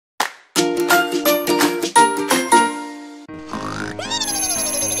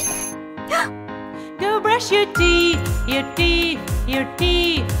brush your teeth, your teeth, your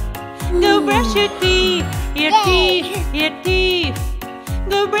teeth. Go brush your teeth, your teeth, your teeth.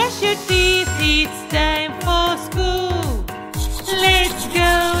 Go brush your teeth, it's time for school. Let's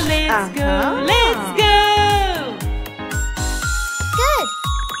go, let's go, let's go. Good.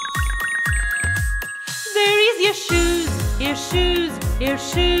 There is your shoes, your shoes, your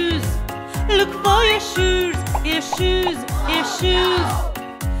shoes. Look for your shoes, your shoes, your shoes.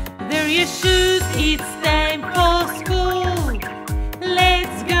 There are your shoes, it's time for school.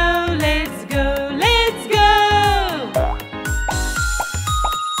 Let's go, let's go, let's go.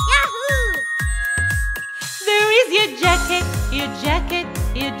 Yahoo! There is your jacket, your jacket,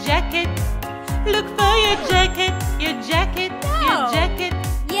 your jacket. Look for your jacket, your jacket, your jacket.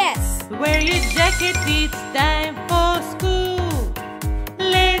 Yes. Wear your jacket, it's time for school.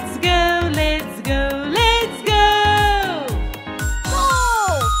 Let's go, let's go, let's go. Go!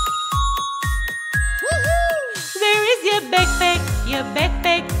 Woohoo! There is your backpack, your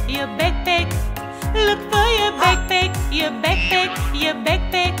backpack, your backpack. Look for your backpack, your backpack, your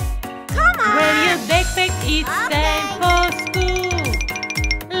backpack. Come on! Wear your backpack, it's time for school.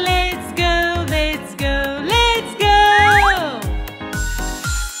 Let's go, let's go, let's go.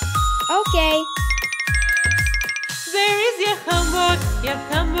 Okay. There is your homework, your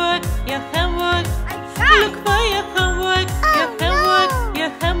homework, your homework. Look for your homework, your homework,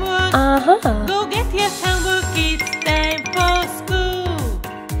 your homework. Go get your homework, it's time for school.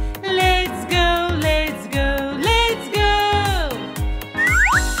 Let's go, let's go, let's go.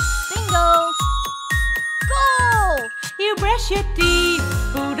 Bingo. Go! You brush your teeth,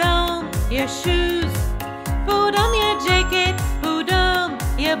 put on your shoes, put on your jacket, put on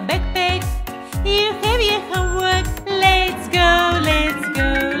your backpack. You have your homework, let's go, let's go,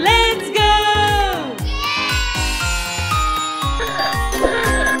 let's go.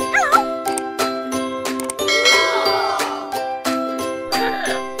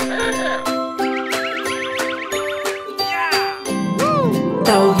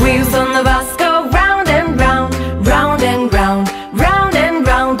 The wheels on the bus go round and round, round and round, round and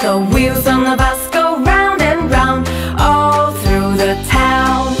round. The wheels on the bus go round and round, all through the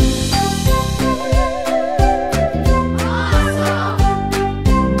town.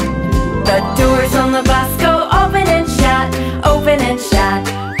 The doors on the bus go open and shut, open and shut,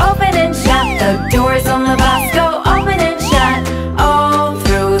 open and shut. The doors on the bus go open and shut, all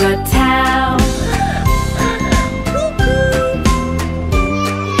through the town.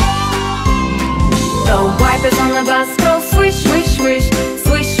 The wipers on the bus go swish, swish, swish,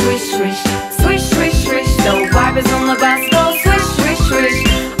 swish, swish, swish, swish, swish, swish. The wipers on the bus go swish, swish, swish,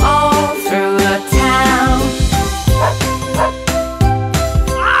 all through the town.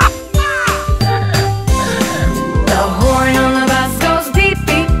 The horn on the bus goes beep,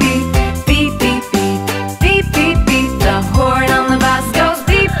 beep, beep, beep, beep, beep, beep, beep, beep. The horn on the bus goes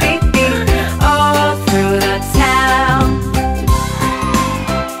beep, beep, beep, all through the town.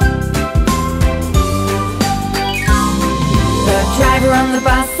 The driver on the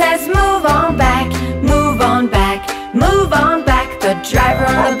bus says move on back, move on back, move on back. The driver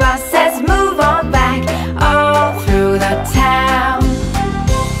on the bus says move on back, all through the town.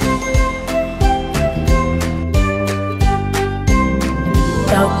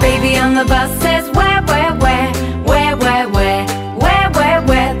 The baby on the bus says where, where, where, where, where, where, where, where,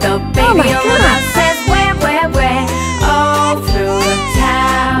 where. The baby on the bus says where, where, where, all through the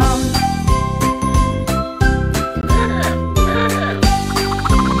town.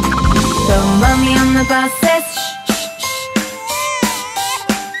 The mummy on the bus says shh, shh, shh,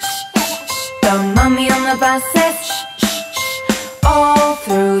 shh, shh. The mummy on the bus says shh, shh, shh, all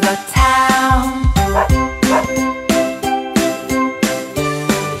through the town.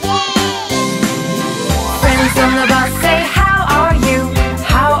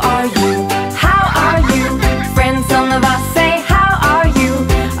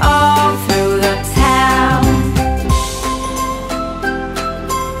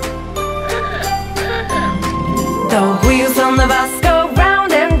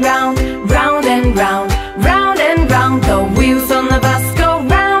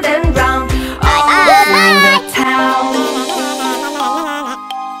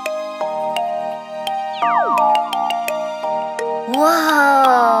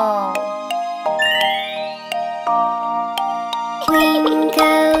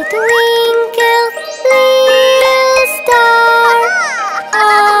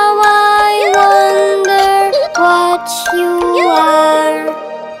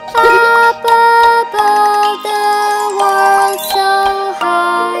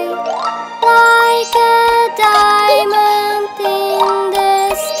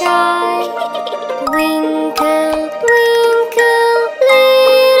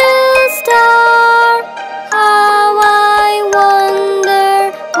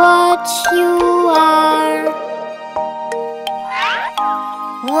 what you are.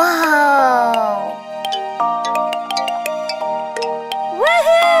 Wow!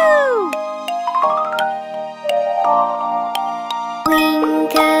 Woohoo!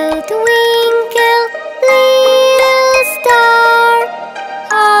 Twinkle, twinkle, little star,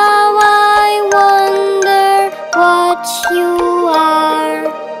 how I wonder what you are.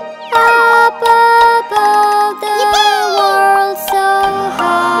 Up above the world so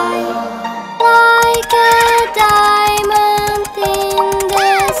high, like a diamond in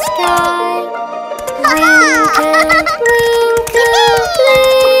the sky. Twinkle, twinkle,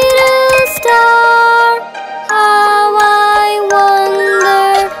 little star, how I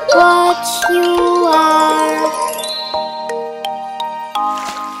wonder what you are.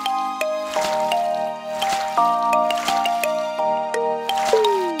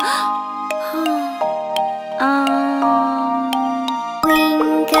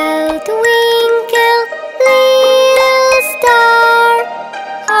 Twinkle, twinkle, little star,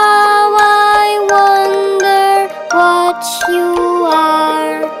 how I wonder what you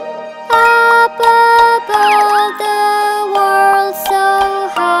are. Up above the world so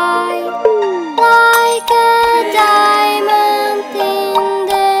high, like a diamond in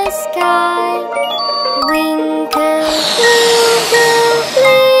the sky. Twinkle, twinkle,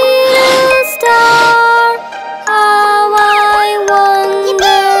 little star, how I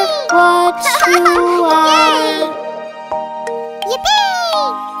wonder what you are. Yippee!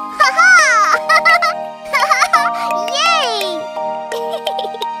 Ha ha! Yay!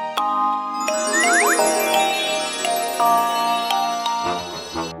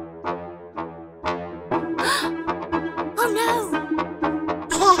 Oh no!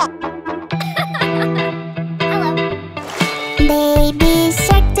 Hello. Baby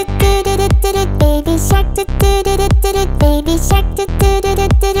shark, do do do do do do. Baby shark, do do do do do do. Baby shark, do do do do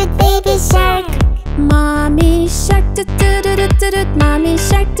do do. Baby shark. Mommy shark, do do do do do do. Mommy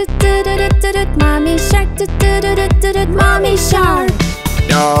shark, do do do do do do. Mommy shark, do do do do do do. Mommy shark.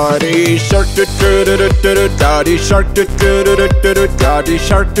 Daddy shark, do do do do do do. Daddy shark, do do do do do do. Daddy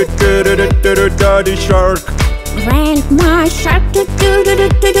shark, do do do do do do. Daddy shark. Grandma shark, do do do do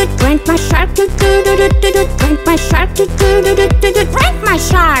do do. Grandpa shark, do do do do do do. Grandpa shark, do do do do do do. Grandma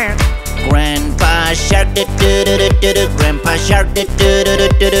shark. Grandpa shark, do do do do do do. Grandpa shark, do do do do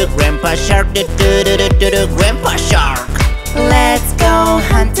do do. Grandpa shark, do do do do do do. Grandpa shark. Let's go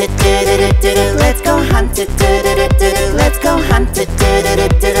hunt it, do do do do do. Let's go hunt it, do do do do do. Let's go hunt it, do do do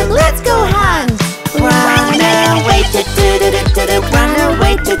do do. Let's go hunt. Run away, do do do do do do. Run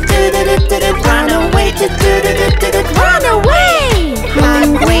away, do do do do do do. Run away, do do do do do do. Run away.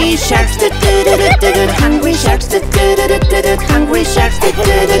 Hungry sharks, do do do do do do. Hungry sharks, do do do do do do. Hungry sharks, do do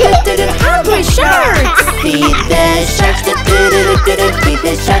do do do do. Hungry sharks. Feed the sharks, do do do do do do. Feed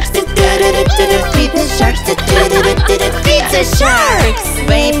the sharks, do do do do do do. Feed the sharks, do do do do do do. Feed the sharks.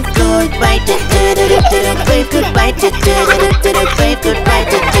 Wave goodbye, do do do do do do. Wave goodbye, do do do do do do. Wave goodbye,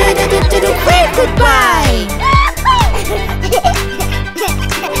 do do do do do do. Wave goodbye.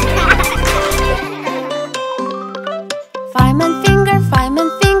 Fireman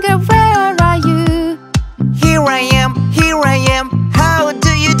finger, where are you? Here I am, how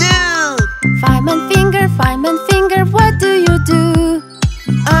do you do? Fireman finger, what do you do?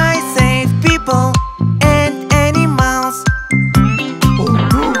 I save people and animals.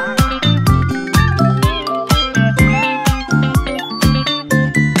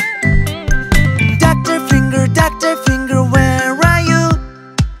 Dr. Finger, where are you?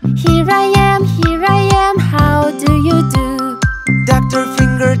 Here I am, how do you do? Dr.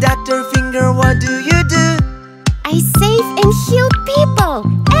 Finger, what do you do? I save and heal people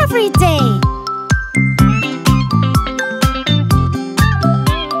every day.